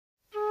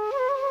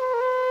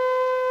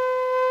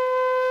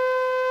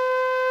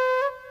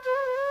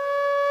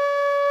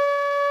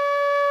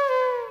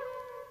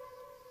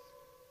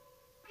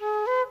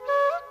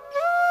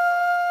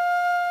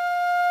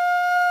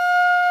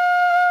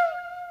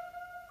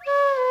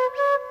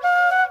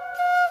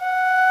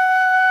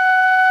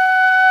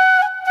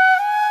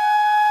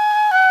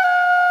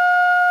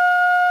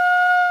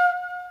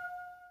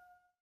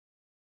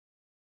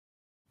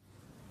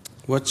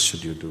What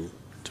should you do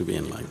to be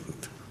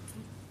enlightened?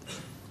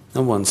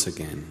 Now once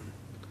again,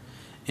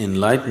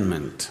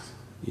 enlightenment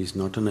is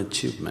not an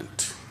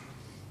achievement.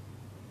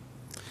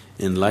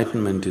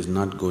 Enlightenment is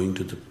not going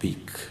to the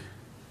peak.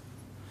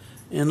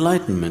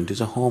 Enlightenment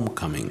is a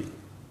homecoming.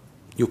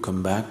 You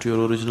come back to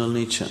your original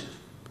nature.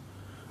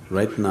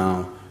 Right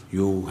now,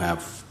 you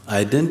have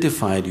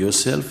identified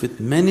yourself with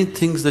many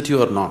things that you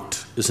are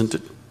not, isn't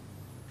it?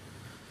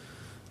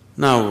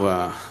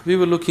 Now, we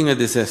were looking at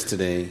this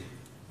yesterday.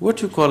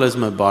 What you call as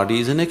my body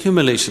is an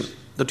accumulation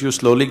that you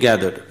slowly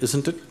gathered,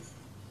 isn't it?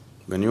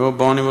 When you were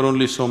born, you were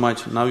only so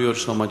much, now you are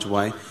so much.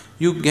 Why?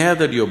 You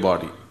gathered your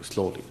body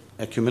slowly,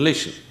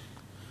 accumulation.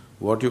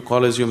 What you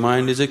call as your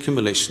mind is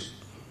accumulation.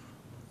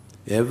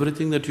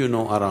 Everything that you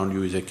know around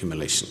you is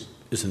accumulation,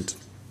 isn't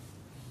it?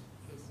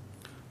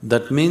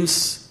 That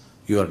means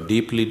you are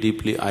deeply,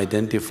 deeply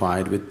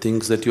identified with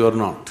things that you are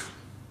not.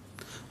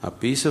 A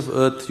piece of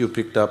earth you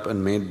picked up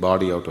and made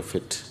body out of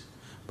it.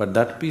 But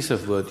that piece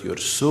of earth, you are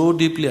so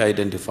deeply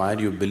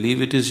identified, you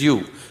believe it is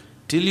you.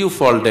 Till you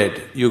fall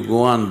dead, you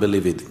go on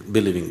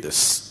believing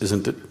this,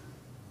 isn't it?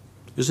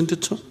 Isn't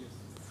it so?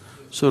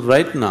 So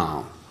right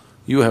now,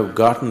 you have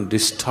gotten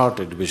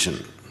distorted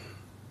vision.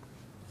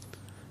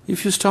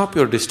 If you stop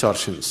your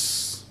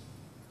distortions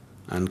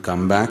and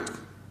come back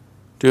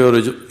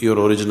to your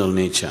original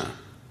nature,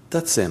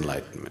 that's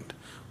enlightenment.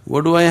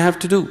 What do I have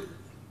to do?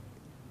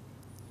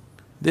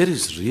 There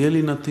is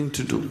really nothing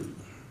to do.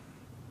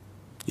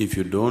 If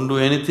you don't do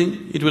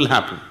anything, it will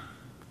happen.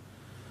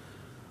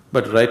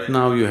 But right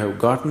now you have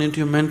gotten into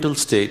your mental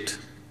state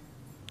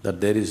that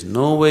there is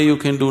no way you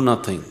can do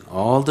nothing.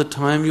 All the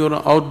time you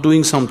are out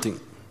doing something.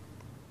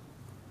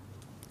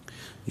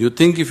 You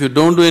think if you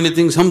don't do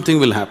anything, something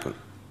will happen.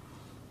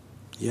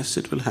 Yes,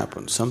 it will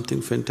happen,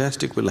 something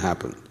fantastic will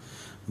happen,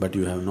 but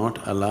you have not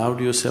allowed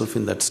yourself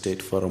in that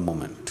state for a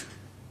moment.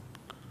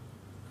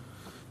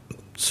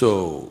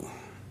 So,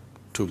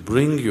 to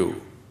bring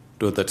you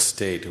to that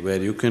state where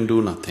you can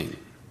do nothing,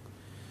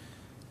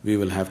 we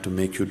will have to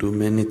make you do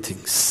many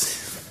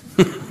things.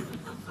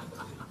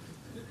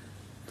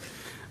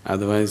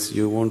 Otherwise,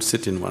 you won't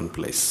sit in one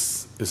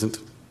place, isn't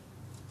it?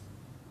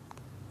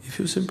 If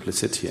you simply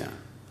sit here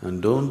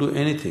and don't do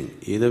anything,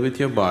 either with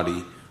your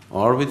body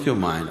or with your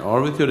mind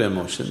or with your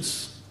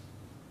emotions,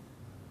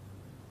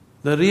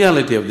 the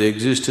reality of the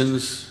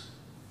existence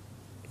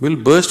will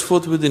burst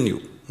forth within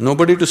you,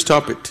 nobody to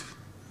stop it.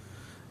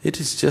 It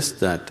is just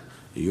that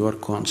you are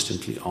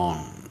constantly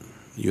on.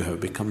 You have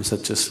become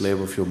such a slave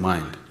of your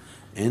mind.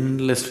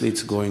 Endlessly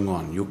it's going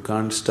on. You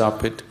can't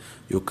stop it,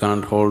 you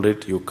can't hold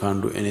it, you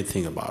can't do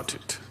anything about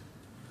it.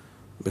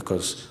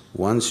 Because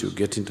once you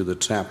get into the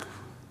trap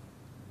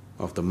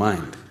of the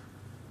mind,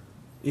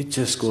 it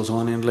just goes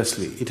on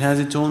endlessly. It has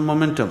its own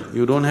momentum,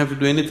 you don't have to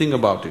do anything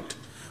about it.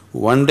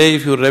 One day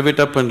if you rev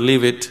it up and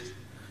leave it,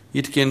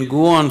 it can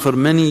go on for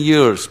many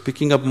years,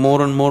 picking up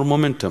more and more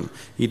momentum.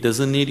 It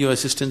doesn't need your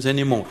assistance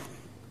anymore,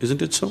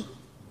 isn't it so?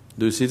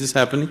 Do you see this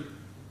happening?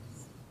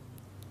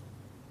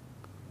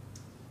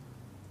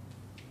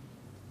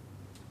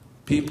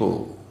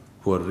 People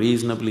who are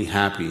reasonably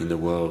happy in the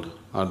world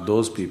are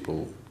those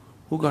people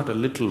who got a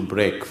little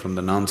break from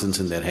the nonsense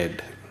in their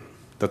head,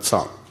 that's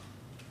all.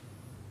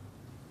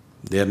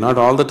 They are not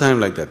all the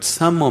time like that.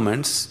 Some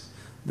moments,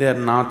 they are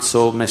not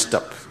so messed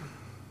up,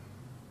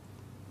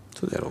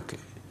 so they are okay.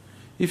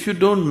 If you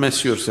don't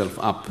mess yourself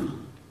up,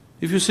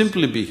 if you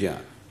simply be here,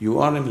 you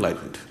are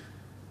enlightened.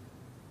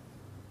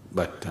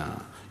 But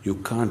you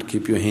can't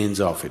keep your hands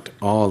off it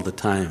all the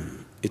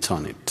time, it's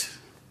on it.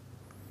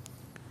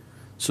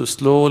 So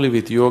slowly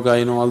with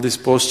yoga, all these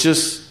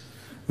postures,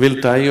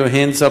 we'll tie your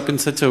hands up in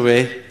such a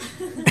way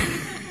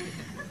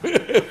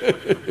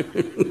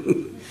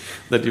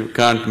that you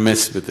can't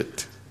mess with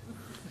it,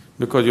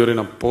 because you're in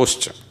a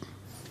posture.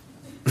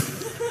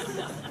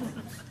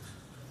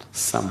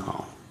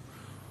 Somehow.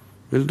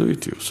 We'll do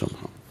it to you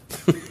somehow.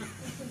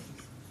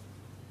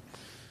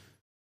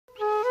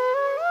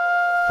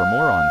 For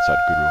more on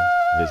Sadhguru,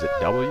 visit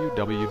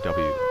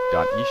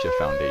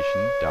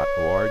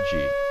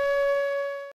www.ishafoundation.org.